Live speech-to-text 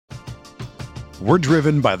We're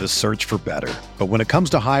driven by the search for better. But when it comes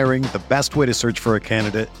to hiring, the best way to search for a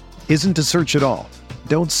candidate isn't to search at all.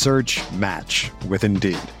 Don't search, match with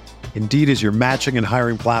Indeed. Indeed is your matching and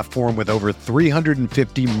hiring platform with over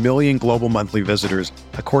 350 million global monthly visitors,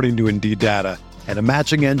 according to Indeed data, and a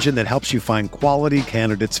matching engine that helps you find quality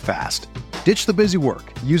candidates fast. Ditch the busy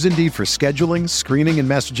work. Use Indeed for scheduling, screening, and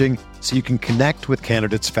messaging so you can connect with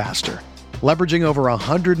candidates faster. Leveraging over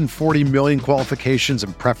 140 million qualifications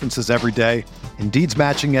and preferences every day, Indeed's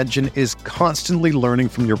matching engine is constantly learning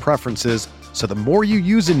from your preferences, so the more you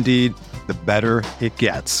use Indeed, the better it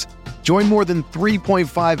gets. Join more than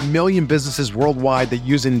 3.5 million businesses worldwide that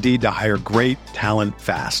use Indeed to hire great talent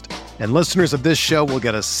fast. And listeners of this show will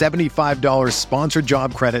get a $75 sponsored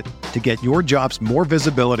job credit to get your jobs more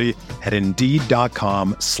visibility at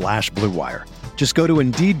Indeed.com/Blue Wire. Just go to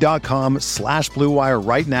Indeed.com/Blue Wire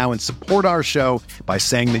right now and support our show by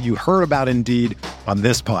saying that you heard about Indeed on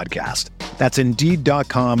this podcast. That's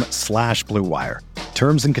Indeed.com/Blue Wire.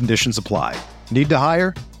 Terms and conditions apply. Need to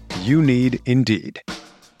hire? You need Indeed.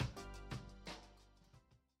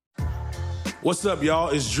 What's up, y'all?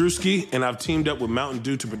 It's Drewski, and I've teamed up with Mountain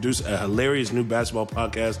Dew to produce a hilarious new basketball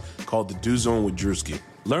podcast called The Dew Zone with Drewski.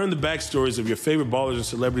 Learn the backstories of your favorite ballers and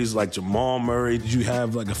celebrities like Jamal Murray. Did you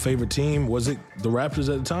have like a favorite team? Was it the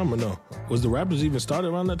Raptors at the time or no? Was the Raptors even started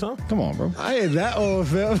around that time? Come on, bro. I ain't that old,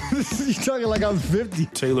 fam. You talking like I'm 50.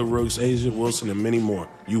 Taylor Rooks, Asia Wilson, and many more.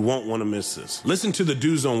 You won't want to miss this. Listen to The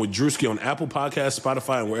Dew Zone with Drewski on Apple Podcasts,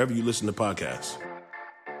 Spotify, and wherever you listen to podcasts.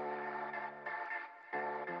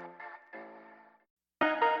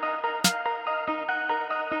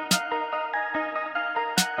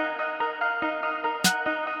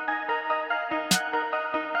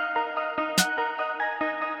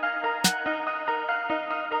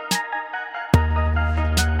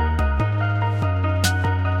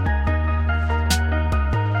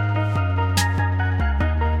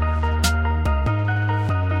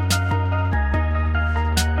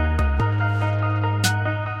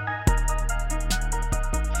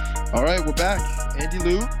 All right, we're back. Andy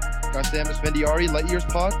Liu, Garcia Esfandiari, Light Years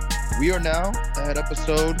Pod. We are now at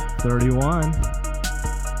episode 31.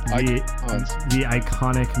 The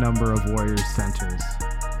iconic number of Warriors centers.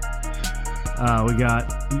 We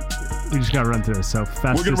just got to run through this. So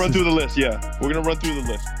Festus we're going to run through the list, yeah. We're going to run through the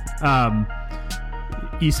list.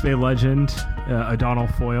 East Bay legend, O'Donnell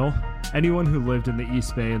Foyle. Anyone who lived in the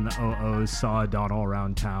East Bay in the 00s saw O'Donnell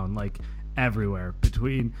around town, like everywhere,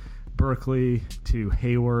 between Berkeley to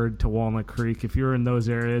Hayward to Walnut Creek. If you're in those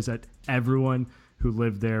areas, everyone who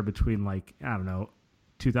lived there between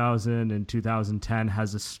 2000 and 2010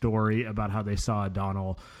 has a story about how they saw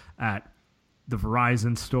O'Donnell at the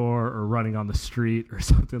Verizon store or running on the street or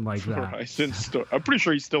something like that. Verizon store. I'm pretty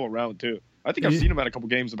sure he's still around too. I think I've seen him at a couple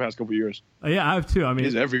games the past couple years. Yeah, I have too. I mean,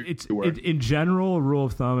 he's everywhere. In general, rule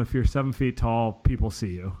of thumb, if you're 7 feet tall, people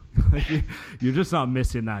see you. You're just not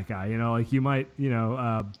missing that guy. You might,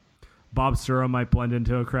 Bob Sura might blend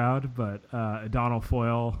into a crowd, but O'Donnell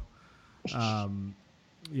Foyle,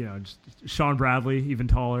 just Sean Bradley, even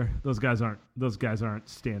taller. Those guys aren't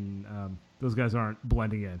standing. Those guys aren't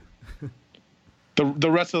blending in.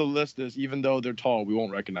 The rest of the list is, even though they're tall, we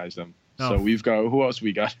won't recognize them. Oh. So we've got, who else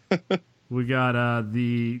we got? We got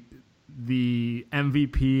the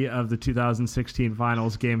MVP of the 2016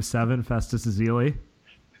 Finals, Game 7, Festus Ezeli.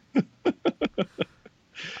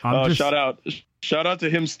 Shout out to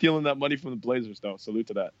him stealing that money from the Blazers, though. Salute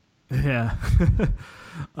to that. Yeah.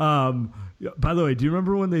 By the way, do you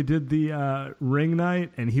remember when they did the ring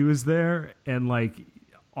night and he was there and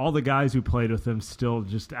all the guys who played with him still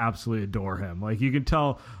just absolutely adore him? You can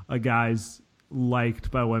tell a guy's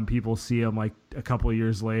liked by when people see him a couple of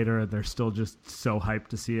years later and they're still just so hyped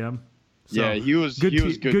to see him. So, yeah, he was good.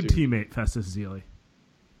 Good teammate, Festus Ezeli.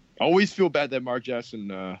 I always feel bad that Mark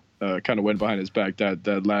Jackson kind of went behind his back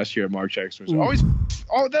that last year. Mark Jackson was always.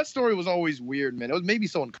 Oh, that story was always weird, man. It was maybe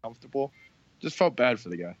so uncomfortable. Just felt bad for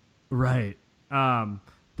the guy. Right.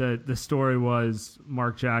 The story was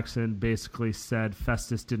Mark Jackson basically said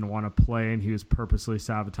Festus didn't want to play and he was purposely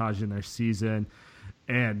sabotaging their season,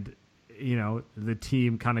 and the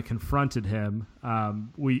team kind of confronted him.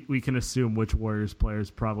 We can assume which Warriors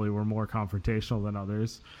players probably were more confrontational than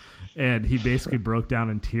others. And he basically broke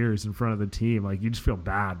down in tears in front of the team. You just feel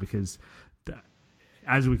bad because,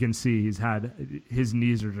 as we can see, his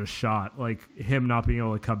knees are just shot. Him not being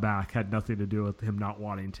able to come back had nothing to do with him not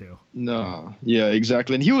wanting to. No, yeah,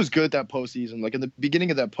 exactly. And he was good that postseason. In the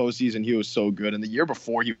beginning of that postseason, he was so good. And the year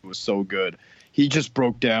before, he was so good. He just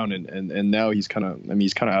broke down, and now he's kind of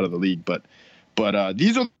out of the league. But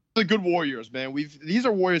these are the good Warriors, man. These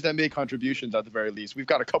are Warriors that made contributions at the very least. We've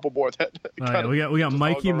got a couple more that we got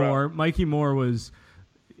Mikey Moore. Mikey Moore was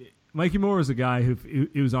a guy who,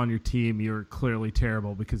 if he was on your team, you were clearly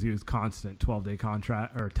terrible because he was constant 12-day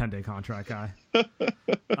contract or 10-day contract guy.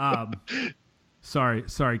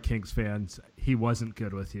 Sorry, Kings fans. He wasn't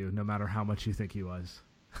good with you, no matter how much you think he was.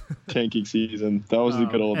 Tanking season. That was the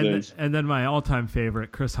good old days. And then my all-time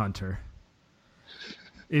favorite, Chris Hunter.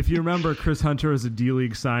 If you remember, Chris Hunter was a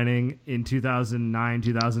D-League signing in 2009,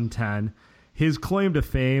 2010. His claim to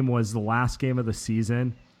fame was the last game of the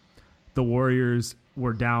season. The Warriors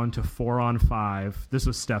were down to 4-on-5. This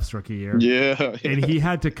was Steph's rookie year. Yeah. And he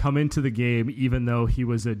had to come into the game even though he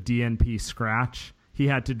was a DNP scratch. He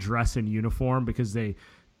had to dress in uniform because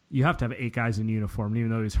you have to have 8 guys in uniform. And even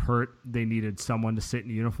though he was hurt, they needed someone to sit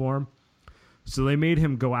in uniform. So they made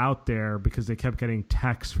him go out there because they kept getting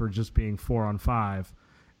texts for just being 4-on-5.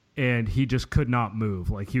 And he just could not move.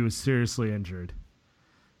 Like, he was seriously injured.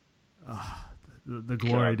 The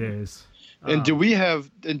glory days. And did we have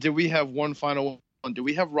one final one? Did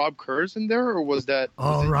we have Rob Kurz in there, or was that?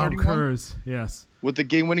 Rob Kurz, yes. With the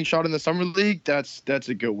game-winning shot in the summer league, that's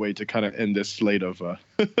a good way to kind of end this slate of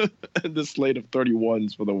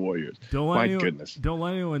 31s for the Warriors. Goodness! Don't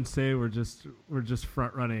let anyone say we're just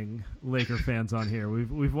front running Laker fans on here.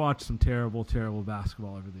 We've watched some terrible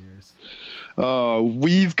basketball over the years.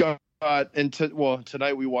 We've got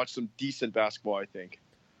tonight we watched some decent basketball. I think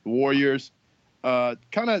the Warriors kind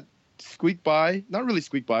of squeaked by, not really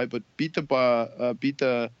squeaked by, but beat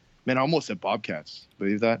the man. I almost said Bobcats.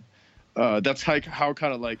 Believe that. That's like how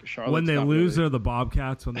kind of like Charlotte. When they lose, they're the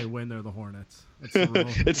Bobcats. When they win, they're the Hornets.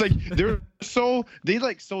 It's like they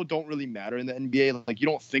don't really matter in the NBA. Like, you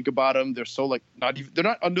don't think about them. They're so like they're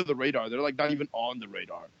not under the radar. They're like not even on the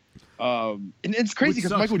radar. And it's crazy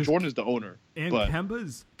because Michael Jordan is the owner. And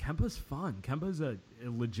Kemba's fun. Kemba's a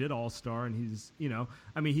legit all-star, and he's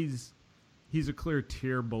he's a clear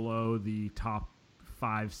tier below the top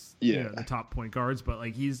 5, the top point guards, but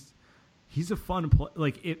like he's a fun play.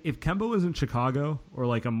 Like, if Kemba was in Chicago or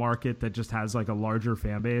like a market that just has like a larger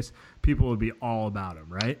fan base, people would be all about him,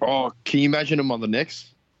 right? Oh, can you imagine him on the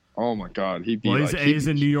Knicks? Oh my God, he'd be. Well, he's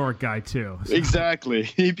a New York guy too. So. Exactly,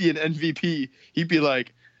 he'd be an MVP. He'd be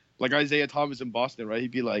like Isaiah Thomas in Boston, right?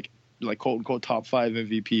 He'd be like quote unquote top 5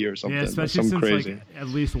 MVP or something. Yeah, especially since crazy. Like at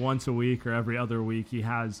least once a week or every other week he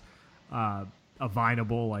has a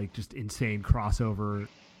Vinable, like just insane crossover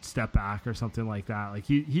step back or something like that. Like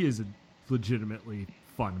he is a legitimately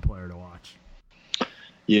fun player to watch.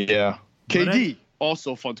 Yeah. KD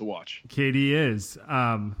also fun to watch. KD is.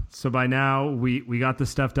 So by now we got the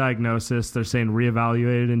Steph diagnosis. They're saying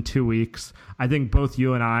reevaluated in 2 weeks. I think both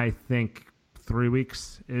you and I think 3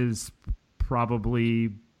 weeks is probably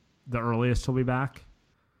the earliest he'll be back.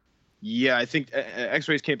 Yeah, I think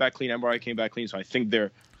X-rays came back clean, MRI came back clean, so I think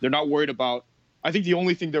they're not worried about. I think the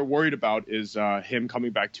only thing they're worried about is him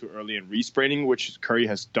coming back too early and re-spraining, which Curry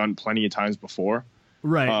has done plenty of times before.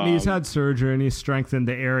 Right, and he's had surgery and he's strengthened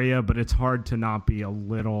the area, but it's hard to not be a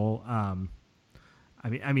little.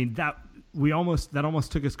 That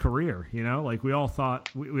almost took his career. You know, like we all thought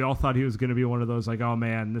he was going to be one of those like, oh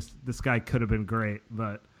man, this guy could have been great,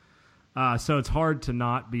 but. So it's hard to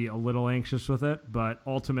not be a little anxious with it, but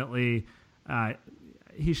ultimately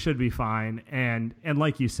he should be fine. And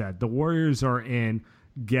like you said, the Warriors are in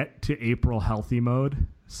get to April healthy mode,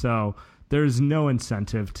 so there's no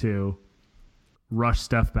incentive to rush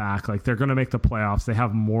Steph back. Like, they're going to make the playoffs. They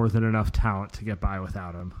have more than enough talent to get by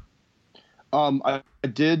without him. I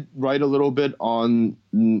did write a little bit on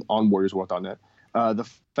WarriorsWorth.net. The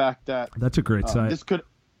fact that that's a great site.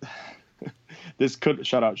 This could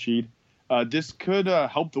shout out Sheed. This could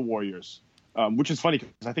help the Warriors, which is funny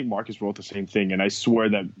because I think Marcus wrote the same thing, and I swear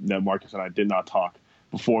that Marcus and I did not talk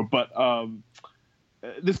before. But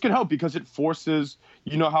this could help because it forces,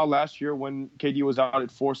 you know how last year when KD was out, it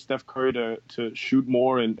forced Steph Curry to shoot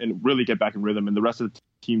more and really get back in rhythm, and the rest of the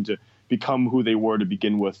team to become who they were to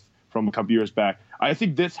begin with from a couple years back. I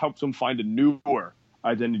think this helps them find a newer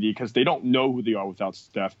identity because they don't know who they are without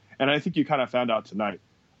Steph. And I think you kind of found out tonight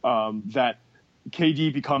that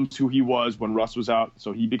KD becomes who he was when Russ was out,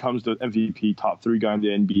 so he becomes the MVP, top 3 guy in the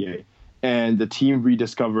NBA, and the team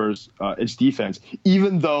rediscovers its defense,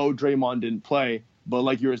 even though Draymond didn't play. But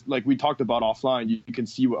like we talked about offline, you can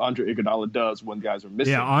see what Andre Iguodala does when guys are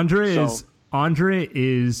missing. Yeah, Andre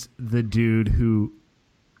is the dude who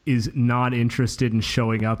is not interested in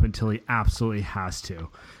showing up until he absolutely has to.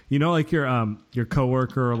 You know, like your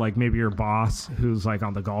coworker or like maybe your boss who's like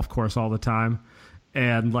on the golf course all the time,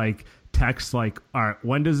 and like text like, all right,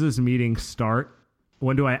 when does this meeting start?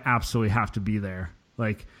 When do I absolutely have to be there?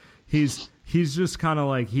 Like he's he's just kind of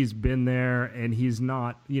like, he's been there and he's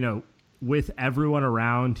not, with everyone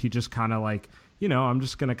around, he just kind of like, I'm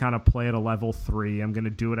just going to kind of play at a level 3. I'm going to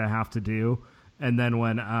do what I have to do. And then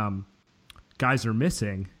when guys are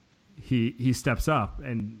missing, he steps up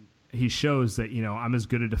and he shows that, I'm as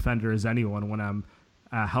good a defender as anyone when I'm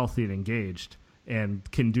healthy and engaged, and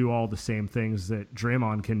can do all the same things that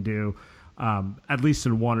Draymond can do, at least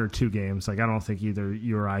in 1 or 2 games. Like, I don't think either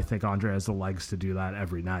you or I think Andre has the legs to do that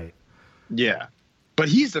every night. Yeah. But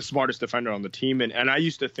he's the smartest defender on the team, and I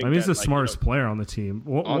used to think he's the smartest player on the team.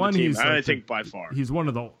 I think by far. He's one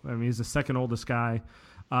of the. He's the second oldest guy,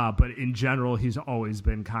 but in general, he's always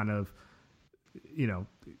been kind of,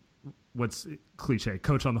 what's cliche,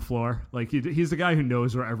 coach on the floor. Like he's the guy who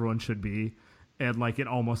knows where everyone should be, and like it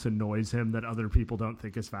almost annoys him that other people don't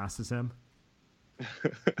think as fast as him.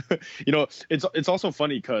 It's also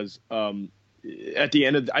funny because at the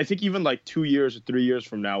end of, I think even like 2 years or 3 years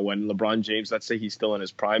from now, when LeBron James, let's say he's still in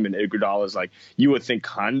his prime and Iguodala is like, you would think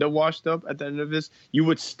kinda washed up at the end of this, you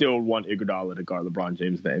would still want Iguodala to guard LeBron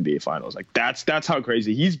James in the NBA Finals. Like that's how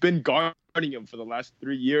crazy he's been guarding him for the last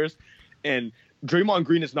 3 years, and Draymond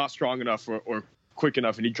Green is not strong enough or quick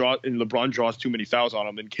enough, and LeBron draws too many fouls on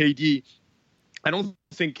him. And KD, I don't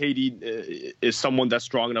think KD is someone that's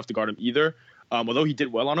strong enough to guard him either. Although he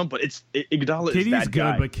did well on him, but Iguodala is that guy. KD's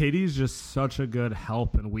good, but KD's just such a good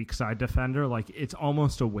help and weak side defender. Like it's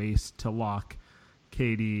almost a waste to lock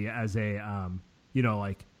KD as a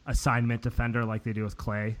like assignment defender like they do with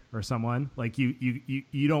Clay or someone. Like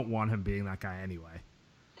you don't want him being that guy anyway.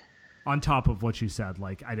 On top of what you said,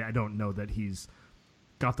 like I don't know that he's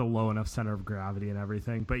got the low enough center of gravity and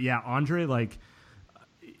everything. But yeah,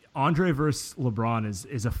 Andre versus LeBron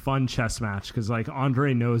is a fun chess match because like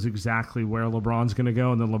Andre knows exactly where LeBron's going to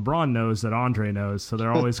go, and then LeBron knows that Andre knows. So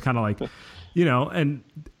they're always kind of like, and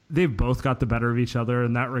they've both got the better of each other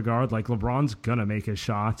in that regard. Like LeBron's going to make his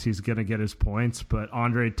shots. He's going to get his points, but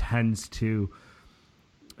Andre tends to,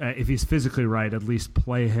 if he's physically right, at least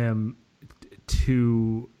play him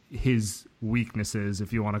to his weaknesses,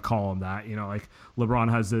 if you want to call them that. Like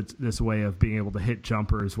LeBron has this way of being able to hit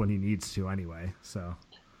jumpers when he needs to anyway. So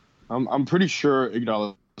I'm pretty sure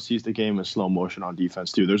Iguodala sees the game in slow motion on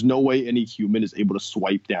defense too. There's no way any human is able to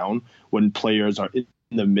swipe down when players are in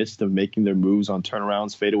the midst of making their moves on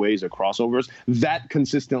turnarounds, fadeaways, or crossovers that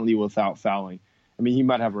consistently without fouling. I mean, he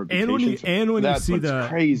might have a reputation. And when you see the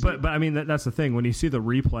crazy. But I mean that's the thing. When you see the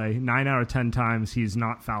replay, 9 out of 10 times he's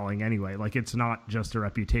not fouling anyway. Like it's not just a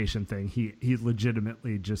reputation thing. He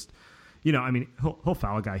legitimately just, he'll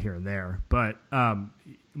foul a guy here and there, but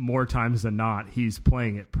more times than not, he's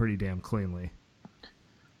playing it pretty damn cleanly.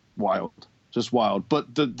 Just wild.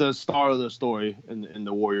 But the star of the story in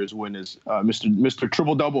the Warriors win is Mr.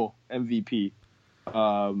 Triple Double MVP.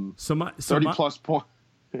 30+ points.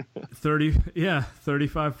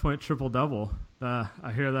 35-point triple double. I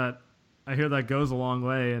hear that goes a long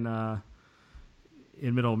way in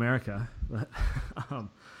Middle America. But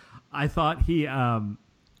I thought he. I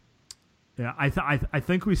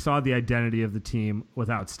think we saw the identity of the team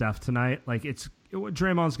without Steph tonight. Like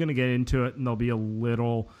Draymond's going to get into it, and they'll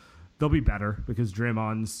be better because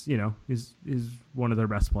Draymond's is one of their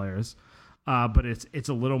best players. But it's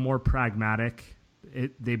a little more pragmatic.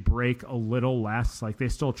 They break a little less. Like they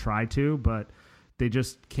still try to, but they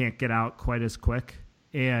just can't get out quite as quick.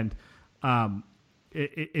 And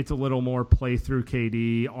it's a little more play through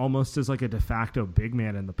KD, almost as like a de facto big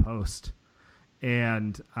man in the post,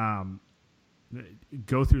 and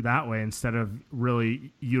go through that way instead of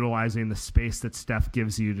really utilizing the space that Steph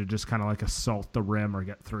gives you to just kind of like assault the rim or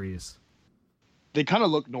get threes. They kind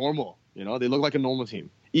of look normal. They look like a normal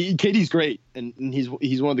team. KD's great, and he's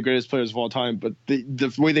one of the greatest players of all time. But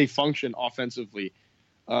the way they function offensively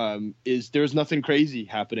is there's nothing crazy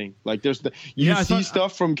happening. Like you see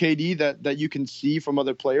stuff from KD that you can see from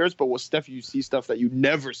other players, but with Steph you see stuff that you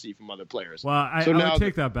never see from other players. Well, I would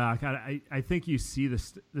take that back. I think you see the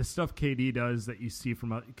stuff KD does that you see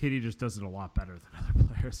from KD just does it a lot better than other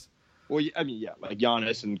players. Well, I mean, yeah, like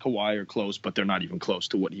Giannis and Kawhi are close, but they're not even close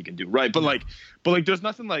to what he can do, right? But there's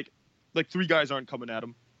nothing like 3 guys aren't coming at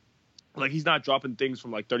him. Like he's not dropping things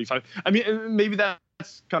from like 35. I mean, maybe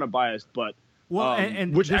that's kind of biased, but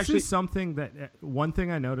and which this is something that one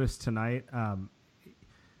thing I noticed tonight.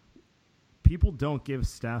 People don't give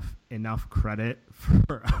Steph enough credit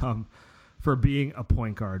for being a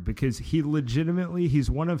point guard because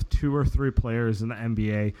he's one of 2 or 3 players in the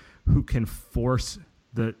NBA who can force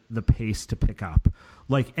the pace to pick up.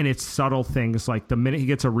 Like, and it's subtle things like the minute he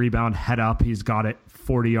gets a rebound, head up, he's got it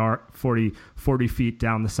 40 feet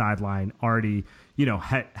down the sideline already,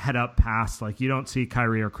 head up pass. Like you don't see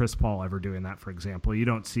Kyrie or Chris Paul ever doing that, for example. You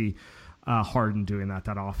don't see Harden doing that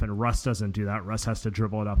often. Russ doesn't do that. Russ has to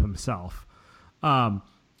dribble it up himself. And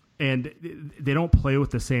they don't play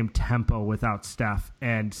with the same tempo without Steph.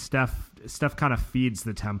 And Steph kind of feeds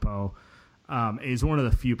the tempo. He's one of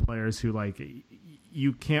the few players who, like,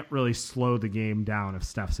 you can't really slow the game down if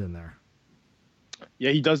Steph's in there.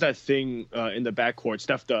 Yeah, he does that thing in the backcourt.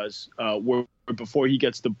 Steph does, where before he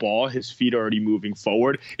gets the ball, his feet are already moving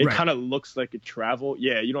forward. It kind of looks like a travel.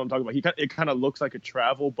 Yeah, you know what I'm talking about. It kind of looks like a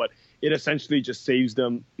travel, but it essentially just saves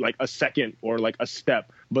them like a second or like a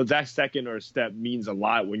step. But that second or a step means a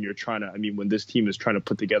lot when you're trying to. I mean, when this team is trying to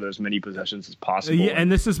put together as many possessions as possible. Yeah,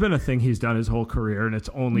 and this has been a thing he's done his whole career, and it's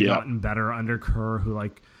only gotten better under Kerr, who,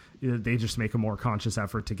 like, they just make a more conscious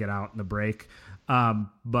effort to get out in the break.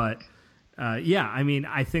 Yeah, I mean,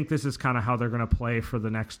 I think this is kind of how they're going to play for the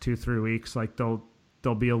next 2-3 weeks. Like,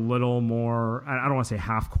 they'll be a little more, I don't want to say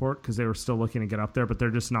half court because they were still looking to get up there, but they're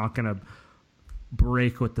just not going to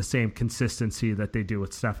break with the same consistency that they do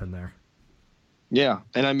with Steph in there. Yeah,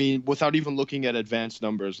 and I mean, without even looking at advanced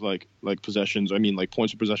numbers like possessions, I mean, like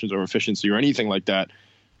points of possessions or efficiency or anything like that,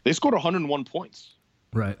 they scored 101 points.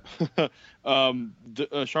 Right.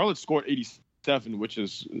 Charlotte scored 87, which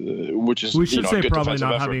is we should say probably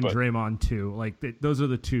not having but Draymond too. Like, those are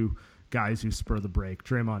the two guys who spur the break,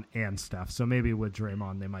 Draymond and Steph. So maybe with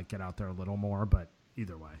Draymond they might get out there a little more, but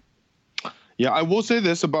either way. Yeah, I will say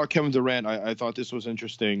this about Kevin Durant. I thought this was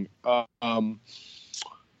interesting.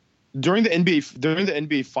 During the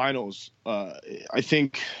NBA Finals, I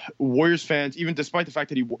think Warriors fans, even despite the fact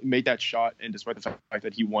that he made that shot and despite the fact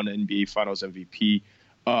that he won NBA Finals MVP,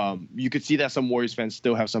 you could see that some Warriors fans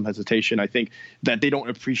still have some hesitation. I think that they don't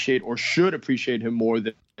appreciate or should appreciate him more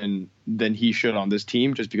than he should on this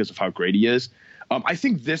team just because of how great he is. I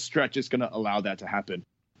think this stretch is going to allow that to happen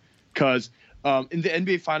because in the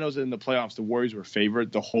NBA Finals and in the playoffs, the Warriors were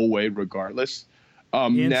favored the whole way regardless.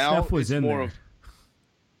 And now Steph was in there.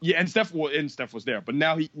 Yeah, and Steph was there, but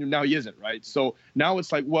now he isn't, right? So now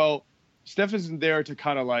it's like, well, Steph isn't there to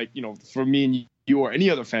kind of like, you know, for me and you or any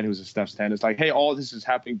other fan who's a Steph fan, it's like, hey, all this is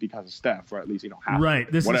happening because of Steph, or at least, you know, half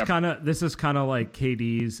right. This is kind of like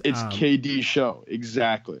KD's. It's KD's show,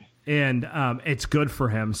 exactly, and it's good for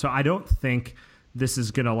him. So I don't think this is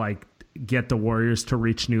gonna like get the Warriors to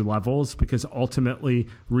reach new levels because ultimately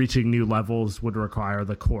reaching new levels would require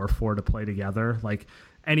the core four to play together. Like,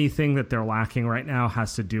 anything that they're lacking right now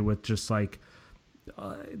has to do with just like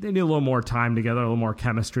they need a little more time together, a little more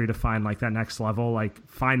chemistry to find like that next level. Like,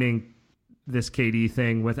 finding this KD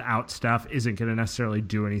thing without Steph isn't going to necessarily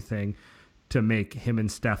do anything to make him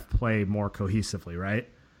and Steph play more cohesively, right?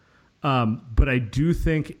 But I do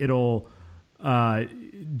think it'll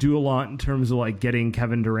do a lot in terms of like getting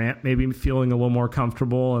Kevin Durant maybe feeling a little more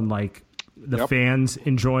comfortable and like the fans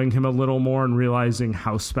enjoying him a little more and realizing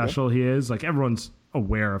how special he is. Like, everyone's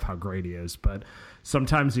aware of how great he is, but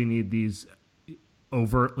sometimes you need these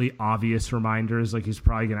overtly obvious reminders. Like, he's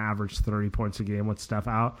probably going to average 30 points a game with Steph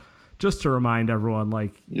out, just to remind everyone,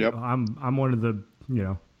 like, you know, I'm one of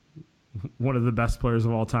the best players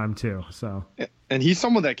of all time too. So, and he's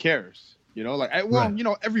someone that cares, you know, like, you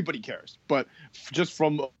know, everybody cares, but just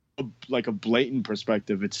from a blatant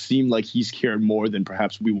perspective, it seemed like he's cared more than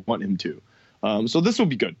perhaps we want him to. So this will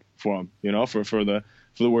be good for him, you know, for the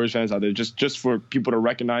Warriors fans out there, just for people to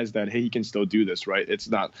recognize that, hey, he can still do this, right? It's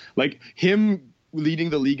not like him leading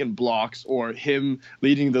the league in blocks or him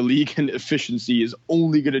leading the league in efficiency is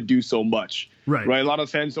only going to do so much, right? A lot of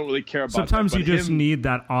fans don't really care about sometimes that, you just need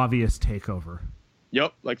that obvious takeover.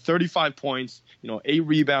 Yep, like 35 points, you know, 8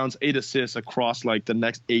 rebounds, 8 assists across like the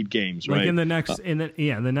next 8 games, right? Like in the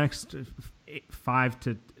next 5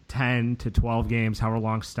 to 10 to 12 games, however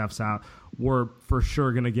long Steph's out, we're for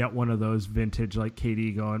sure going to get one of those vintage like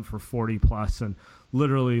KD going for 40 plus and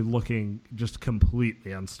literally looking just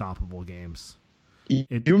completely unstoppable games.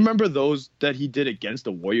 You remember those that he did against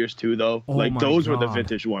the Warriors too, though? Oh, like those were the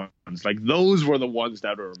vintage ones. Like those were the ones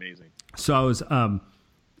that were amazing. So I was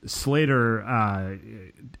Slater,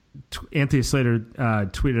 Anthony Slater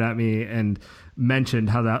tweeted at me and mentioned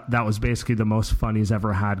how that was basically the most fun he's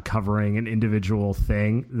ever had covering an individual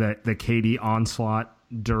thing, that the KD onslaught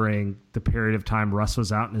during the period of time Russ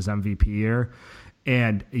was out in his MVP year.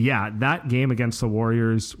 And yeah, that game against the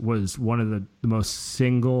Warriors was one of the most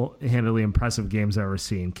single-handedly impressive games I've ever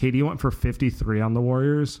seen. KD went for 53 on the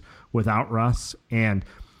Warriors without Russ, and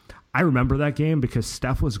I remember that game because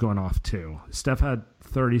Steph was going off too. Steph had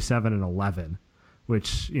 37 and 11,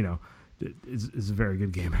 which, you know, is a very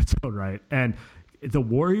good game in its own right. And the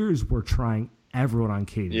Warriors were trying everyone on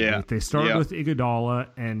KD. Yeah. Right? They started with Iguodala,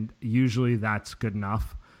 and usually that's good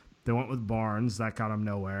enough. They went with Barnes. That got them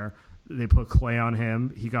nowhere. they put Clay on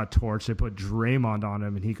him. He got torched. They put Draymond on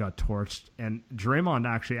him, and he got torched. And Draymond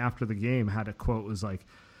actually, after the game, had a quote was like,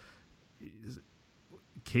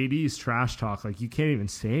 KD's trash talk. Like, you can't even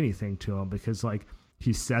say anything to him because, like,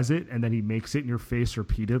 he says it and then he makes it in your face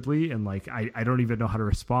repeatedly. And, like, I don't even know how to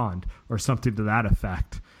respond or something to that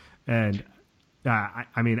effect. And, I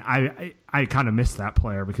kind of missed that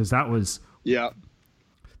player because that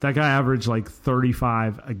guy averaged like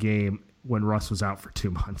 35 a game when Russ was out for 2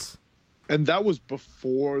 months. And that was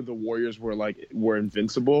before the Warriors were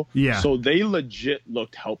invincible. Yeah. So they legit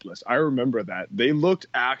looked helpless. I remember that. They looked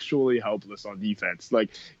actually helpless on defense.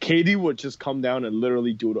 Like, KD would just come down and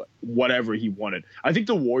literally do whatever he wanted. I think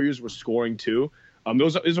the Warriors were scoring too. It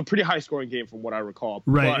was a pretty high scoring game from what I recall.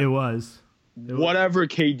 Right, it was. Whatever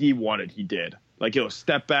KD wanted, he did. Like, it was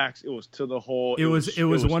step backs, it was to the hole. It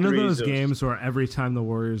was one of those games where every time the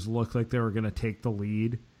Warriors looked like they were going to take the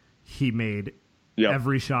lead, he made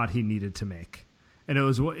every shot he needed to make. And it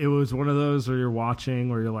was one of those where you're watching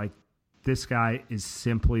where you're like, this guy is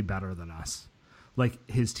simply better than us. Like,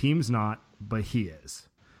 his team's not, but he is.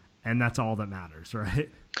 And that's all that matters, right?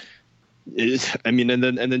 And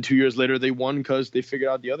then 2 years later they won because they figured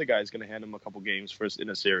out the other guy is going to hand him a couple games first in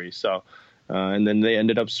a series. So, and then they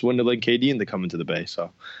ended up swindling KD and they come into the Bay.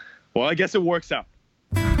 So, well, I guess it works out.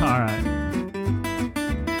 All right.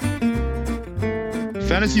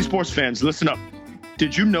 Fantasy sports fans, listen up.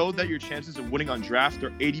 Did you know that your chances of winning on draft are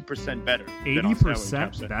 80% better?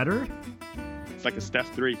 80% better? It's like a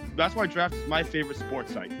Steph 3. That's why draft is my favorite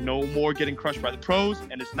sports site. No more getting crushed by the pros,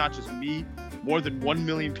 and it's not just me. More than 1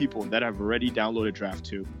 million people that have already downloaded Draft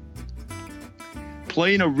 2.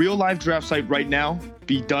 Play in a real live draft site right now,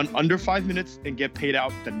 be done under 5 minutes, and get paid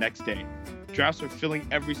out the next day. Drafts are filling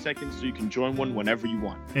every second, so you can join one whenever you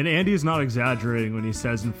want. And Andy's not exaggerating when he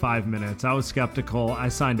says in 5 minutes. I was skeptical. I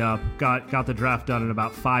signed up, got the draft done in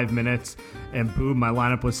about 5 minutes, and boom, my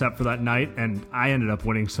lineup was set for that night, and I ended up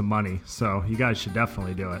winning some money. So you guys should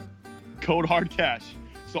definitely do it. Code HARDCASH.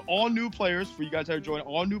 So all new players, for you guys that are joining,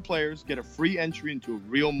 all new players get a free entry into a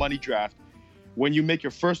real money draft when you make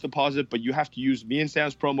your first deposit, but you have to use me and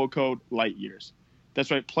Sam's promo code LIGHTYEARS. That's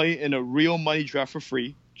right, play in a real money draft for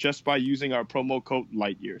free just by using our promo code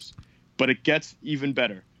LIGHTYEARS. But it gets even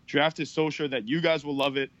better. Draft is so sure that you guys will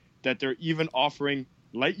love it that they're even offering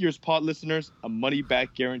Light Years Pod listeners a money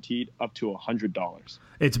back guaranteed up to $100.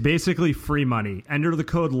 It's basically free money. Enter the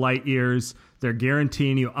code LIGHTYEARS. They're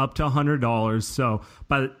guaranteeing you up to $100. So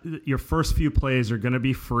your first few plays are going to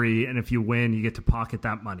be free. And if you win, you get to pocket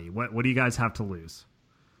that money. What do you guys have to lose?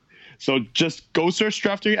 So just go search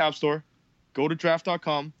Draft in your app store, go to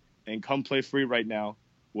draft.com, and come play free right now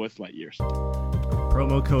with Light Years.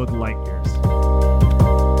 Promo code LIGHTYEARS.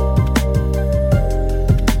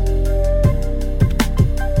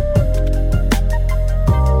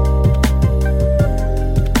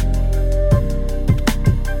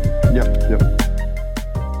 Yep.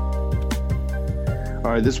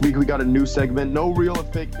 All right, this week we got a new segment, no real or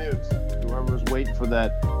fake news. Whoever's waiting for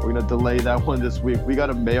that, we're going to delay that one this week. We got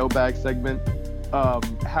a mailbag segment,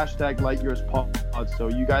 hashtag LightYearsPod, so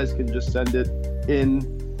you guys can just send it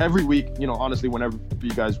in every week, honestly, whenever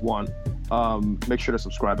you guys want. Make sure to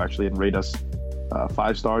subscribe, actually, and rate us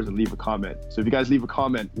 5 stars and leave a comment. So if you guys leave a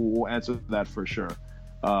comment, we'll answer that for sure.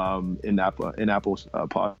 In Apple's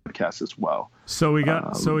podcast as well. So we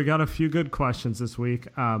got a few good questions this week.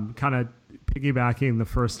 Kind of piggybacking the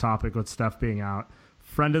first topic with Steph being out.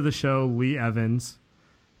 Friend of the show, Lee Evans,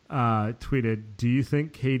 tweeted, "Do you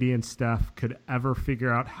think KD and Steph could ever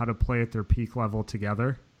figure out how to play at their peak level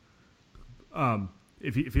together?"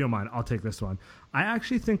 If you don't mind, I'll take this one. I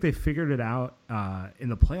actually think they figured it out in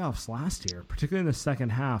the playoffs last year, particularly in the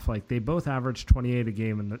second half. Like, they both averaged 28 a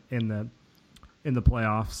game in the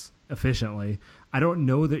playoffs efficiently. I don't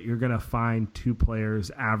know that you're going to find two players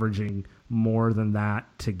averaging more than that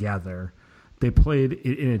together. They played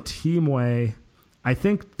in a team way. I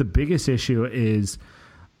think the biggest issue is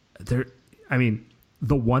the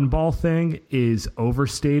one ball thing is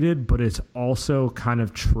overstated, but it's also kind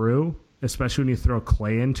of true, especially when you throw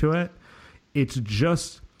Clay into it. It's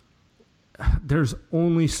just, there's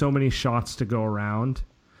only so many shots to go around.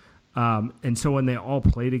 And so when they all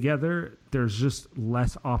play together, there's just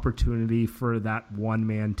less opportunity for that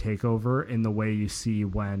one-man takeover in the way you see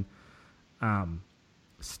when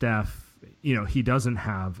Steph, he doesn't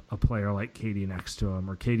have a player like KD next to him,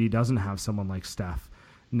 or KD doesn't have someone like Steph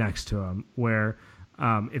next to him, where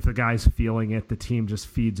if the guy's feeling it, the team just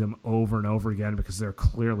feeds him over and over again because they're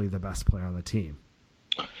clearly the best player on the team.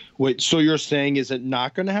 Wait, so you're saying is it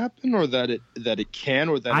not going to happen, or that it can,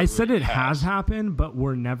 or that I said it has happened, but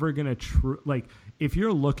we're never going to if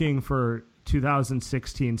you're looking for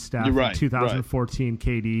 2016 Steph, You're right, and 2014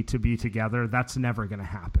 KD to be together, that's never going to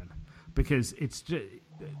happen because it's just,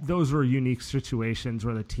 those were unique situations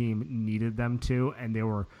where the team needed them to, and they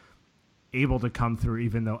were able to come through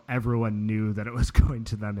even though everyone knew that it was going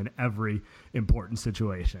to them in every important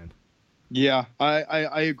situation. Yeah,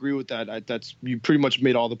 I agree with that. That's you pretty much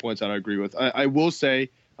made all the points that I agree with. I will say,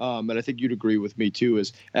 and I think you'd agree with me too,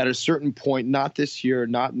 is at a certain point, not this year,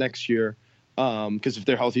 not next year, because if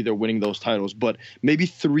they're healthy, they're winning those titles. But maybe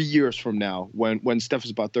 3 years from now, when Steph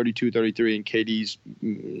is about 32, 33, and KD's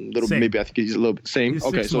Same. maybe I think he's a little bit same. He's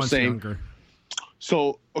Okay, 6 so months same. younger.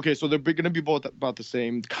 So they're going to be both about the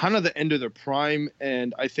same, kind of the end of their prime,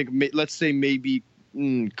 and I think let's say maybe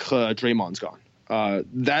Draymond's gone.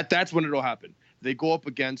 That's when it'll happen. They go up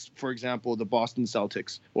against, for example, the Boston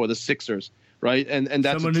Celtics or the Sixers, right? And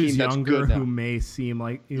that's someone a team who's that's younger good now. who may seem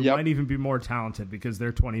like he Yep. might even be more talented because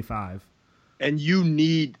they're 25. And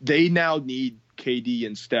they now need KD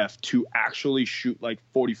and Steph to actually shoot like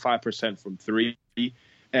 45% from three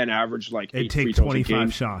and average like They 8 free take throws a game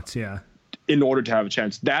 25 shots, yeah. in order to have a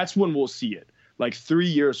chance. That's when we'll see it. Like 3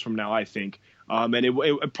 years from now, I think. And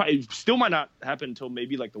it probably still might not happen until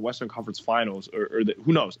maybe like the Western Conference Finals or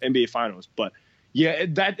who knows, NBA Finals. But yeah,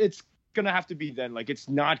 it's gonna have to be then. Like it's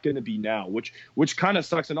not gonna be now, which kind of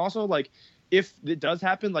sucks. And also like if it does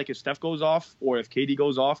happen, like if Steph goes off or if KD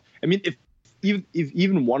goes off, I mean if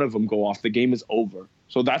even one of them go off, the game is over.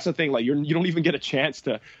 So that's the thing. Like you don't even get a chance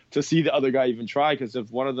to see the other guy even try, because if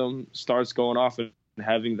one of them starts going off and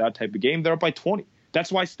having that type of game, they're up by 20. That's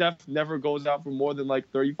why Steph never goes out for more than like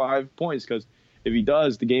 35 points, because if he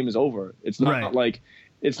does, the game is over. It's not like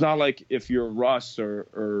if you're Russ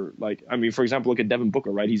or like, I mean, for example, look at Devin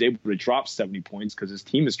Booker, right? He's able to drop 70 points because his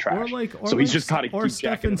team is trash. So he's just got to keep Steph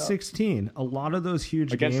jacking in it up. 16. A lot of those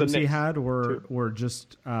huge Against the games he Knicks, had were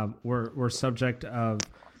just were subject of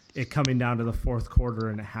it coming down to the fourth quarter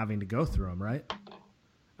and having to go through them, right?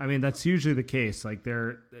 I mean, that's usually the case. Like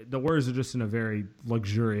the Warriors are just in a very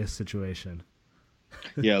luxurious situation.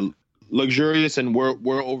 Yeah, luxurious, and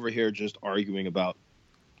we're over here just arguing about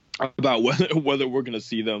whether we're going to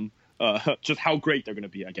see them, just how great they're going to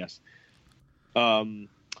be, I guess. All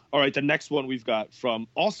right, the next one we've got from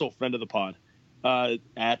also friend of the pod,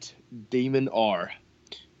 at Damon R.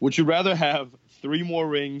 Would you rather have 3 more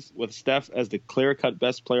rings with Steph as the clear-cut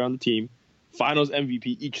best player on the team, Finals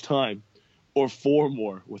MVP each time, or 4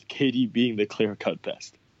 more with KD being the clear-cut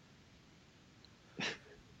best?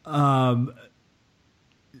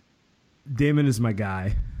 Damon is my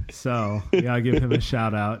guy, so yeah, I'll give him a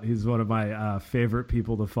shout out. He's one of my favorite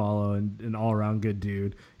people to follow and an all-around good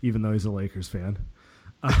dude, even though he's a Lakers fan.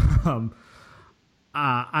 I'm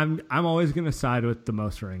always going to side with the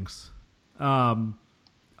most rings. All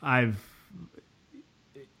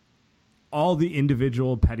the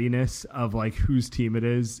individual pettiness of like whose team it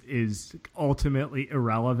is ultimately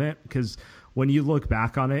irrelevant, because when you look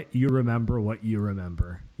back on it, you remember what you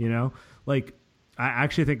remember, you know? Like, I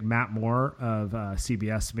actually think Matt Moore of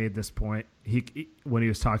CBS made this point when he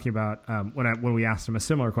was talking about when we asked him a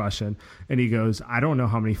similar question, and he goes, I don't know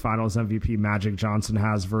how many Finals MVP Magic Johnson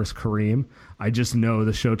has versus Kareem. I just know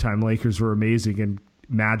the Showtime Lakers were amazing, and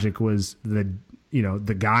Magic was the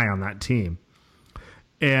guy on that team.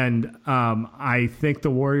 And I think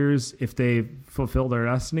the Warriors, if they fulfill their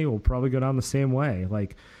destiny, will probably go down the same way.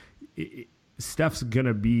 Like Steph's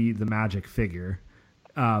gonna be the Magic figure.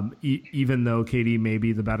 Even though KD may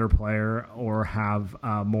be the better player or have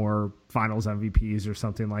more Finals MVPs or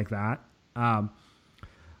something like that,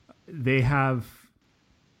 they have.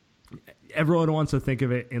 Everyone wants to think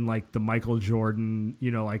of it in like the Michael Jordan,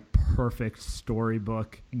 like perfect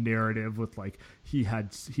storybook narrative with like he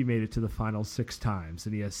made it to the finals 6 times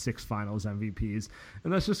and he has 6 Finals MVPs,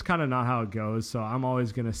 and that's just kind of not how it goes. So I'm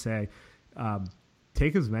always going to say,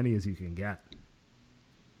 take as many as you can get.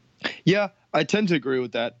 Yeah, I tend to agree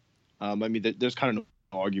with that. I mean, there's kind of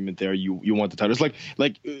no argument there. You want the titles. Like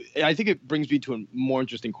I think it brings me to a more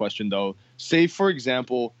interesting question, though. Say, for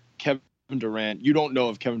example, Kevin Durant. You don't know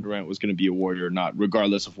if Kevin Durant was going to be a Warrior or not,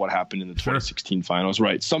 regardless of what happened in the 2016 Finals,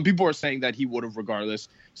 right? Some people are saying that he would have regardless.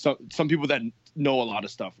 Some people that know a lot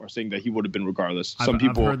of stuff are saying that he would have been regardless. Some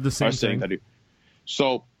people I've heard the same are saying thing. that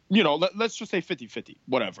So, let's just say 50-50,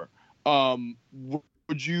 whatever.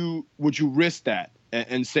 Would you risk that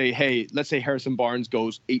and say, hey, let's say Harrison Barnes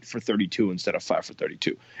goes 8 for 32 instead of 5 for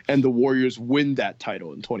 32, and the Warriors win that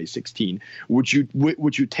title in 2016? Would you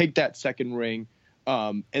take that second ring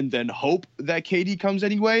and then hope that KD comes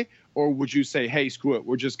anyway? Or would you say, hey, screw it,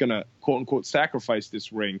 we're just going to, quote unquote, sacrifice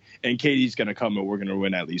this ring and KD's going to come and we're going to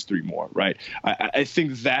win at least 3 more, right? I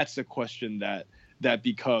think that's a question that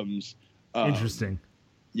becomes Interesting.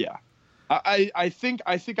 Yeah. I think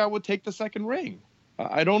I would take the second ring.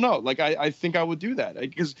 I don't know. Like, I think I would do that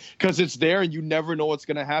because it's there and you never know what's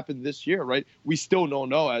going to happen this year, right? We still don't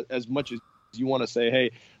know as much as you want to say,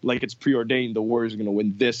 hey, like it's preordained, the Warriors are going to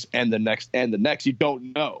win this and the next and the next. You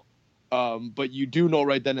don't know. But you do know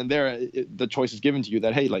right then and there, the choice is given to you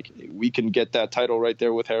that, hey, like we can get that title right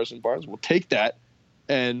there with Harrison Barnes. We'll take that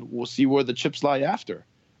and we'll see where the chips lie after.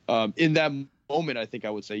 In that moment, I think I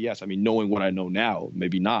would say yes. I mean, knowing what I know now,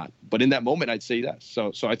 maybe not. But in that moment, I'd say yes.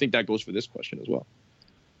 So I think that goes for this question as well.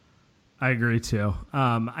 I agree too.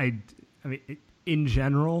 I mean, in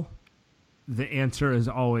general, the answer is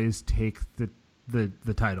always take the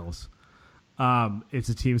titles. It's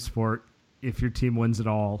a team sport. If your team wins it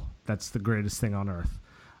all, that's the greatest thing on earth.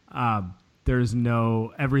 There's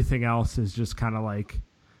everything else is just kind of like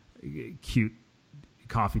cute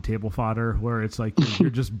coffee table fodder where it's like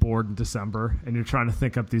you're just bored in December and you're trying to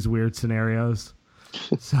think up these weird scenarios.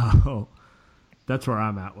 So that's where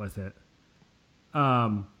I'm at with it.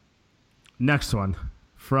 Next one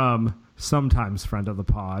from sometimes friend of the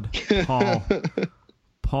pod,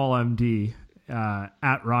 Paul MD,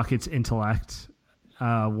 at Rockets Intellect,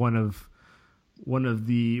 one of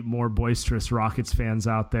the more boisterous Rockets fans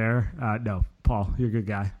out there. No, Paul, you're a good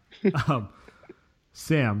guy.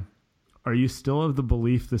 Sam, are you still of the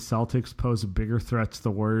belief the Celtics pose a bigger threat to the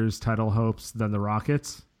Warriors' title hopes than the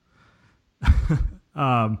Rockets?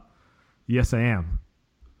 Yes, I am.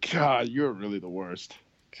 God, you're really the worst.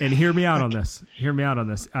 And hear me out on this.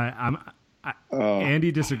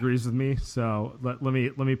 Andy disagrees with me, so let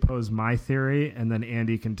me pose my theory, and then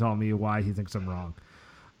Andy can tell me why he thinks I'm wrong.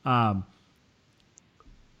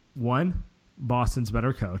 One, Boston's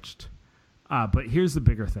better coached, but here's the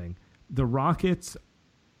bigger thing: the Rockets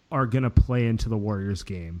are going to play into the Warriors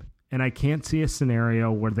game, and I can't see a scenario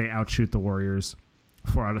where they outshoot the Warriors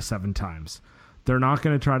 4 out of 7 times. They're not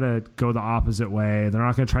going to try to go the opposite way. They're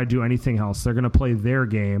not going to try to do anything else. They're going to play their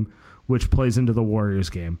game, which plays into the Warriors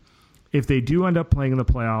game. If they do end up playing in the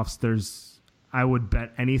playoffs, I would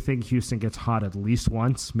bet anything Houston gets hot at least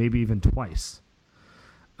once, maybe even twice.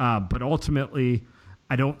 But ultimately,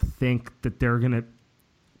 I don't think that they're not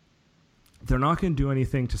going to do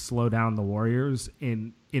anything to slow down the Warriors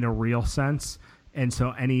in a real sense. And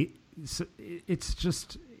so it's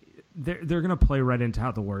just they're going to play right into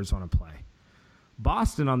how the Warriors want to play.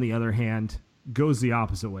 Boston, on the other hand, goes the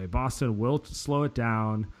opposite way. Boston will slow it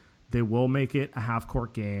down. They will make it a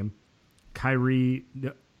half-court game. Kyrie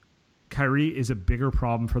is a bigger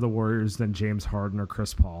problem for the Warriors than James Harden or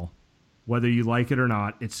Chris Paul. Whether you like it or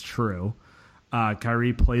not, it's true.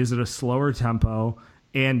 Kyrie plays at a slower tempo.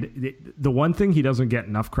 And the one thing he doesn't get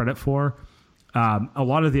enough credit for, a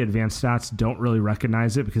lot of the advanced stats don't really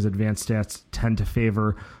recognize it because advanced stats tend to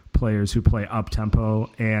favor players who play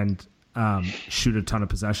up-tempo and shoot a ton of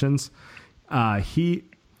possessions.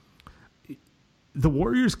 The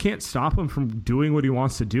Warriors can't stop him from doing what he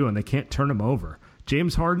wants to do, and they can't turn him over.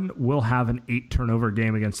 James Harden will have an 8-turnover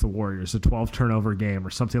game against the Warriors, a 12-turnover game, or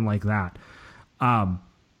something like that.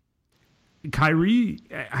 Kyrie,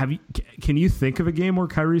 can you think of a game where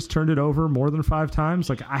Kyrie's turned it over more than 5 times?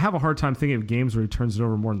 Like, I have a hard time thinking of games where he turns it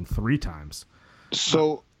over more than 3 times.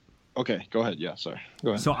 So, okay, go ahead. Yeah, sorry. Go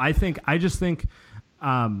ahead. So I just think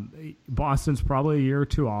Boston's probably a year or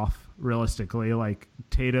 2 off, realistically. Like,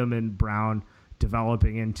 Tatum and Brown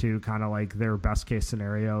developing into kind of like their best case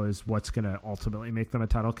scenario is what's going to ultimately make them a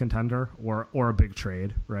title contender or a big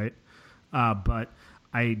trade, right? But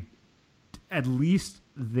at least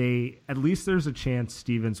there's a chance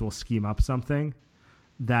Stevens will scheme up something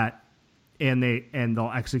and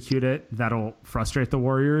they'll execute it that'll frustrate the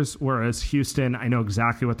Warriors. Whereas Houston, I know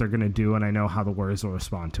exactly what they're going to do, and I know how the Warriors will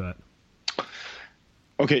respond to it.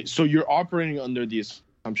 Okay, so you're operating under the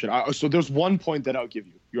assumption. So there's one point that I'll give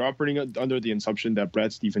you. You're operating under the assumption that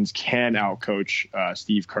Brad Stevens can outcoach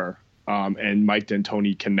Steve Kerr, and Mike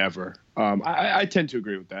D'Antoni can never. I tend to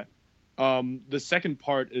agree with that. The second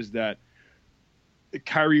part is that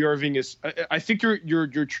Kyrie Irving is. I think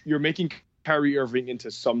you're making Kyrie Irving into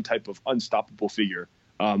some type of unstoppable figure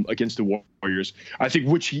against the Warriors. I think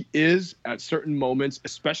which he is at certain moments,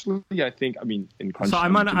 especially in crunch. So I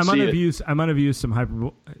might have used some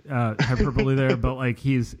hyperbole there, but like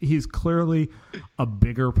he's clearly a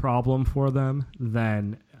bigger problem for them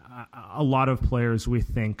than a lot of players we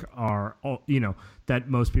think are, that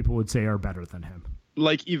most people would say are better than him.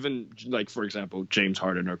 For example, James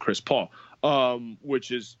Harden or Chris Paul,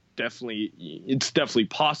 which is definitely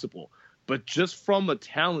possible. But just from a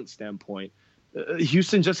talent standpoint,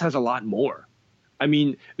 Houston just has a lot more. I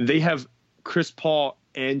mean, they have Chris Paul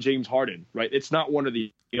and James Harden, right? It's not one or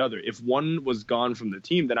the other. If one was gone from the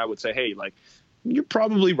team, then I would say, hey, like, you're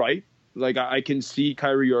probably right. Like I can see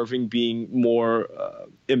Kyrie Irving being more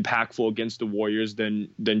impactful against the Warriors than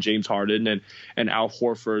James Harden and Al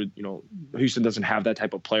Horford. You know, Houston doesn't have that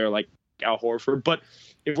type of player like Al Horford. But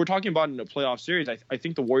if we're talking about in a playoff series, I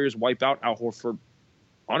think the Warriors wipe out Al Horford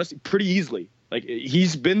honestly pretty easily. Like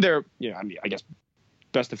he's been there. You know, I mean, I guess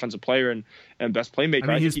best defensive player and best playmaker.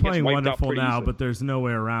 I mean, he's playing wonderful now, easily. but there's no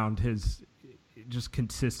way around his just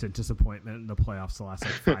consistent disappointment in the playoffs the last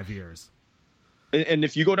 5 years. And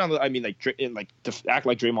if you go down, I mean, to act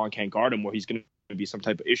like Draymond can't guard him, where he's going to be some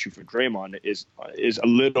type of issue for Draymond is a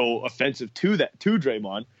little offensive to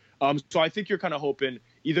Draymond. So I think you're kind of hoping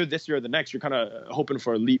either this year or the next, you're kind of hoping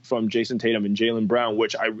for a leap from Jason Tatum and Jaylen Brown,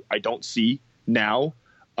 which I don't see now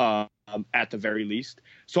at the very least.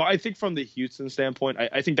 So I think from the Houston standpoint,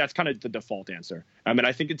 I think that's kind of the default answer. I mean,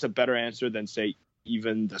 I think it's a better answer than, say,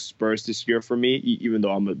 even the Spurs this year for me, even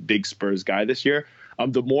though I'm a big Spurs guy this year.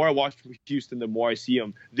 The more I watch Houston, the more I see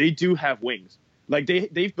them. They do have wings. Like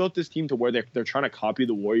they've built this team to where they're trying to copy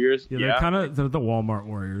the Warriors. Yeah, they're the Walmart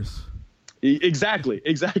Warriors. Exactly.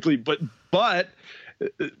 But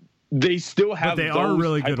they still have. But they those are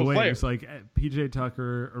really type good of wings, players. like PJ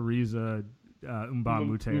Tucker, Ariza,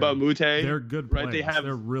 Mbah Moute. They're good players. Right?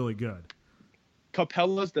 They're really good.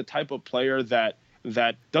 Capella's the type of player that he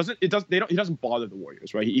doesn't bother the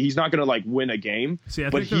Warriors, right? He's not going to like win a game. See,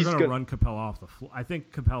 I think they're going to run Capella off the floor. I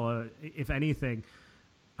think Capella, if anything,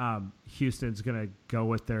 Houston's going to go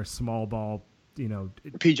with their small ball. You know,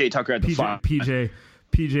 PJ Tucker at the five.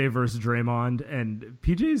 PJ versus Draymond, and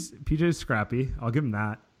PJ's scrappy. I'll give him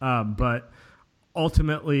that. But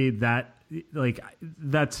ultimately,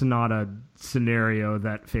 that's not a scenario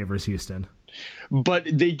that favors Houston. But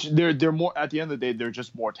they're more, at the end of the day, they're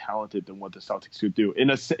just more talented than what the Celtics could do.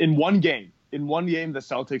 In one game, the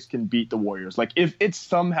Celtics can beat the Warriors. Like if it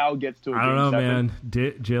somehow gets to a I don't know, man.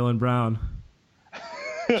 Jaylen Brown.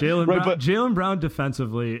 Jaylen Brown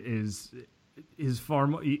defensively is far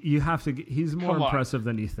more. You have to. He's more impressive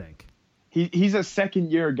than you think. He's a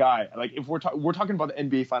second-year guy. Like if we're talking about the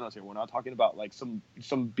NBA Finals here, we're not talking about like some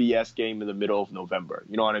BS game in the middle of November.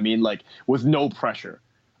 You know what I mean? Like with no pressure.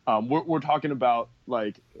 We're talking about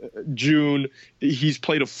like June. He's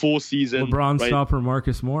played a full season. LeBron stopper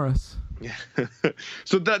Marcus Morris. Yeah.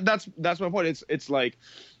 So that's my point. It's like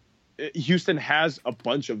Houston has a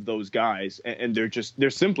bunch of those guys, and they're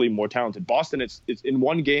simply more talented. Boston, it's in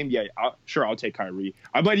one game. Yeah, I'll take Kyrie.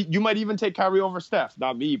 You might even take Kyrie over Steph.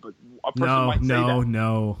 Not me, but a person might say that.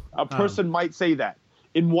 No. A person might say that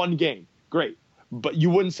in one game. Great. But you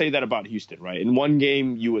wouldn't say that about Houston, right? In one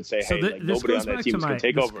game, you would say, "Hey, nobody on that team is going to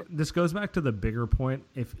take over." This goes back to the bigger point.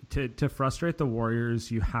 If to frustrate the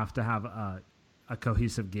Warriors, you have to have a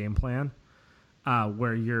cohesive game plan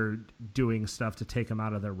where you're doing stuff to take them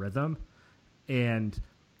out of their rhythm. And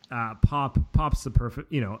Pop's the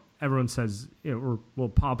perfect. You know, everyone says,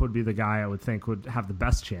 Pop would be the guy I would think would have the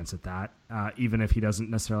best chance at that, even if he doesn't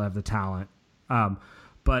necessarily have the talent.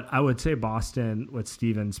 But I would say Boston with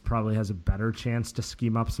Stevens probably has a better chance to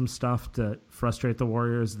scheme up some stuff to frustrate the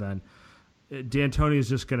Warriors than D'Antoni is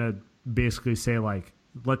just going to basically say, like,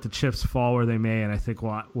 let the chips fall where they may, and I think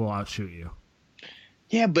we'll outshoot you.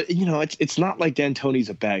 Yeah, but, it's not like D'Antoni's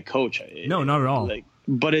a bad coach. No, not at all.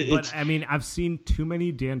 But I mean, I've seen too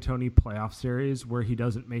many D'Antoni playoff series where he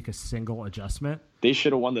doesn't make a single adjustment. They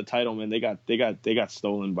should have won the title, man. They got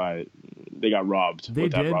stolen by. They got robbed. They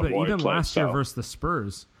did, but even last year versus the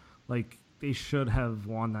Spurs, like they should have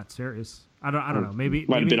won that series. I don't know. Maybe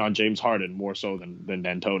might have been on James Harden more so than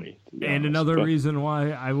D'Antoni. And another reason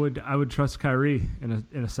why I would trust Kyrie in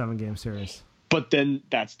a 7-game series. But then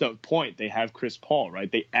that's the point. They have Chris Paul, right?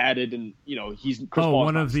 They added, and he's Chris Paul.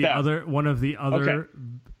 One of the other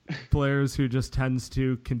players who just tends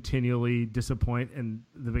to continually disappoint in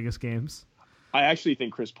the biggest games. I actually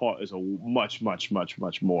think Chris Paul is a much, much, much,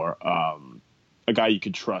 much more a guy you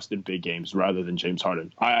could trust in big games rather than James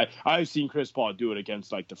Harden. I've seen Chris Paul do it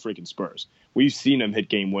against like the freaking Spurs. We've seen him hit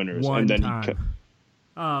game winners, One and then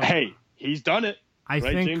time. He's done it. I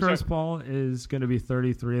think Chris Paul is going to be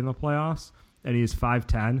 33 in the playoffs, and he's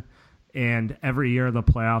 5'10", and every year in the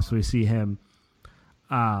playoffs we see him.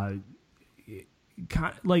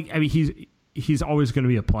 He's always going to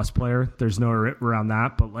be a plus player. There's no around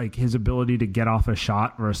that, but like his ability to get off a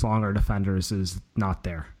shot versus longer defenders is not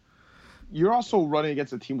there. You're also running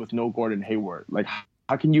against a team with no Gordon Hayward. Like,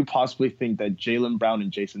 how can you possibly think that Jaylen Brown and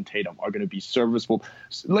Jason Tatum are going to be serviceable?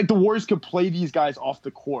 Like, the Warriors could play these guys off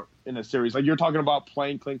the court in a series. Like, you're talking about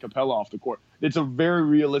playing Clint Capella off the court. It's a very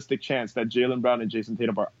realistic chance that Jaylen Brown and Jason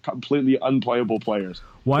Tatum are completely unplayable players.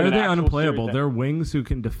 Why are they unplayable? They're wings who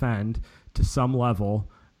can defend to some level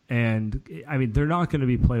And I mean, they're not going to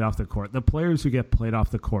be played off the court. The players who get played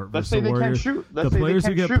off the court Let's versus say the they Warriors, can't shoot. the players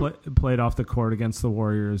who get played off the court against the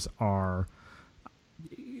Warriors are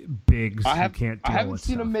bigs who can't deal with I haven't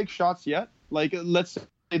seen stuff. them make shots yet. Like, let's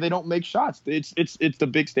say they don't make shots. It's the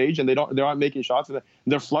big stage, and they're not making shots, and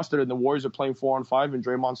they're flustered. And the Warriors are playing 4-on-5, and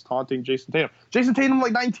Draymond's taunting Jason Tatum. Jason Tatum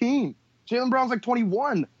like 19. Jaylen Brown's like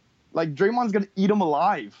 21. Like, Draymond's gonna eat him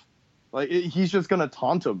alive. Like, he's just gonna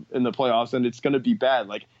taunt him in the playoffs, and it's gonna be bad.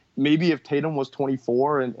 Like, maybe if Tatum was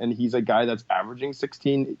 24 and he's a guy that's averaging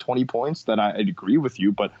 16, 20 points, then I'd agree with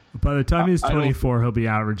you. But by the time he's 24, he'll be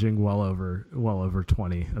averaging well over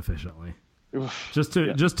 20 efficiently. Just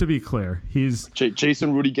to be clear, he's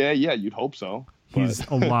Jason Rudy Gay. Yeah, you'd hope so. He's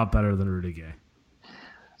a lot better than Rudy Gay.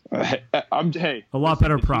 A lot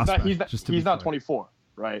better prospect. He's not 24,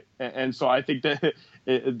 right? And so I think that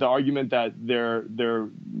the argument that they're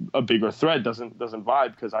a bigger threat doesn't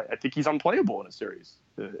vibe, because I think he's unplayable in a series,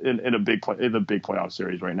 in a big playoff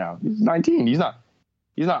series right now. He's 19. He's not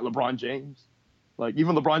LeBron James. Like,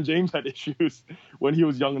 even LeBron James had issues when he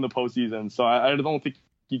was young in the postseason. So I don't think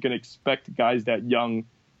you can expect guys that young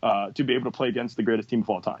to be able to play against the greatest team of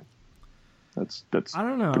all time. That's I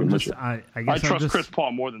don't know. I trust Chris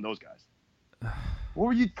Paul more than those guys. What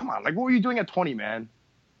were you doing at 20, man?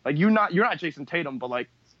 Like, you're not Jason Tatum, but like,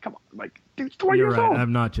 come on, like, dude's 20 years old.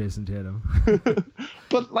 I'm not Jason Tatum.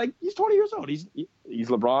 But like, he's 20 years old. He's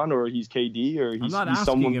LeBron, or he's KD, or he's. I'm not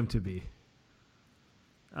asking him to be.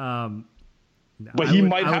 But he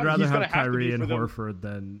might have. I would rather have Kyrie and Horford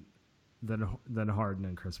than Harden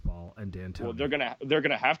and Chris Paul and D'Antoni. Well, they're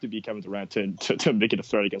gonna have to be Kevin Durant to make it a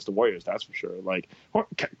threat against the Warriors. That's for sure. Like,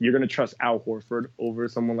 you're gonna trust Al Horford over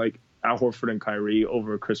someone like Al Horford and Kyrie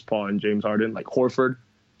over Chris Paul and James Harden. Like, Horford,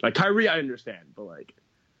 like Kyrie, I understand, but like,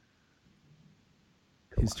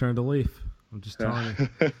 he's turned a leaf. I'm just telling you.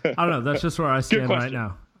 I don't know. That's just where I stand right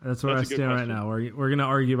now. That's where I stand right now. We're gonna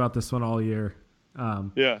argue about this one all year.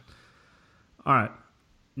 Yeah. All right.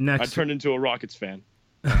 Next, I turned into a Rockets fan,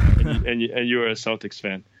 and you're a Celtics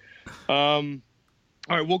fan. All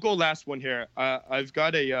right, we'll go last one here. I've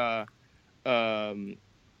got a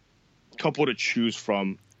couple to choose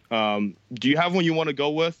from. Do you have one you want to go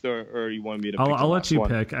with, or you want me to? I'll let you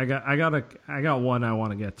pick. I got one I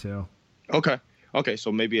want to get to. Okay.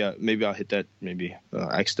 So maybe I'll hit that. Maybe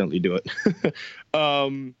accidentally do it.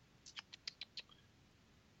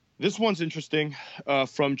 This one's interesting.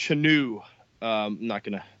 From Chanu.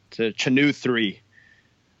 Chanu 3.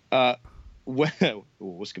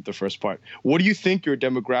 We'll skip the first part. What do you think your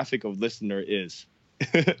demographic of listener is?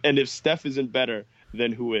 And if Steph isn't better,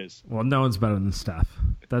 then who is? Well, no one's better than Steph.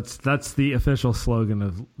 That's the official slogan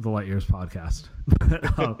of the Light Years podcast.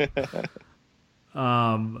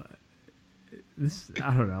 I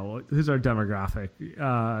don't know. Who's our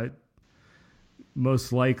demographic?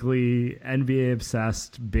 Most likely NBA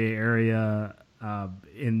obsessed, Bay Area,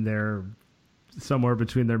 in their somewhere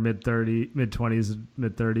between their mid-20s and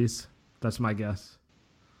mid-30s. That's my guess.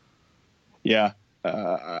 Yeah,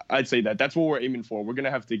 I'd say that's what we're aiming for. We're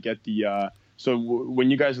gonna have to get the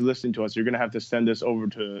when you guys are listening to us, you're gonna have to send this over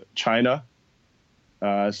to China.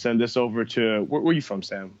 Send this over to where are you from,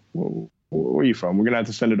 Sam? Where are you from? We're gonna have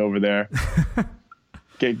to send it over there.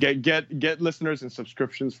 Get listeners and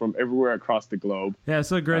subscriptions from everywhere across the globe. Yeah,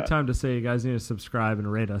 it's a great time to say you guys need to subscribe and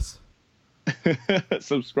rate us.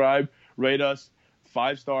 Subscribe, rate us,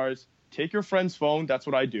 5 stars. Take your friend's phone. That's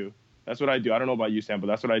what I do. I don't know about you, Sam, but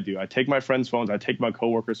that's what I do. I take my friends' phones. I take my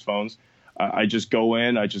coworkers' phones. I just go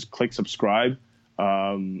in. I just click subscribe.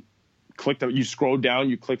 You scroll down.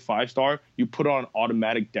 You click 5-star. You put on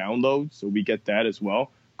automatic download, so we get that as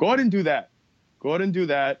well. Go ahead and do that.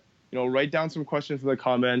 Write down some questions in the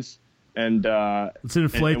comments, and let's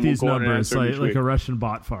inflate these numbers like a Russian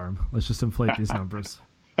bot farm. Let's just inflate these numbers.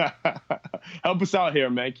 Help us out here,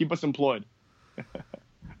 man. Keep us employed.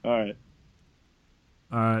 All right.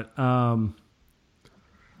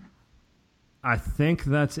 I think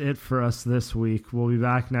that's it for us this week. We'll be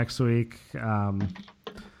back next week. Yeah,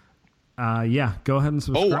 go ahead and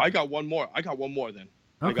subscribe. Oh, I got one more then.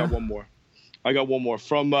 Okay. I got one more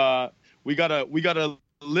from we got a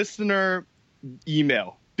listener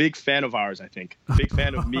email. Big fan of ours, I think. Big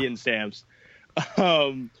fan of me and Sam's.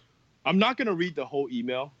 I'm not gonna read the whole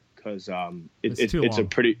email because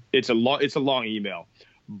it's a long email,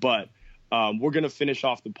 but we're gonna finish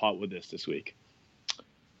off the pot with this week.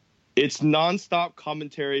 It's nonstop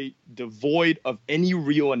commentary devoid of any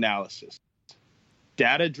real analysis,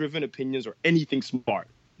 data-driven opinions, or anything smart.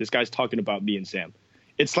 This guy's talking about me and Sam.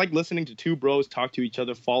 It's like listening to two bros talk to each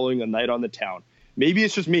other following a night on the town. Maybe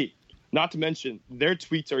it's just me. Not to mention, their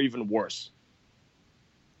tweets are even worse.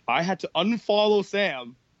 I had to unfollow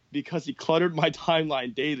Sam because he cluttered my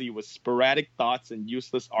timeline daily with sporadic thoughts and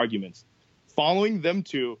useless arguments. Following them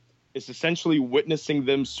two is essentially witnessing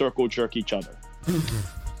them circle jerk each other.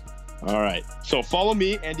 All right. So follow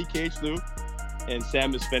me, Andy KH Lou, and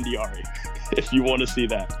Sam Esfandiari, if you want to see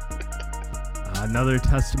that. Another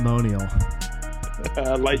testimonial.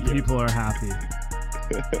 Like People are happy.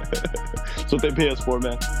 That's what they pay us for,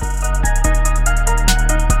 man.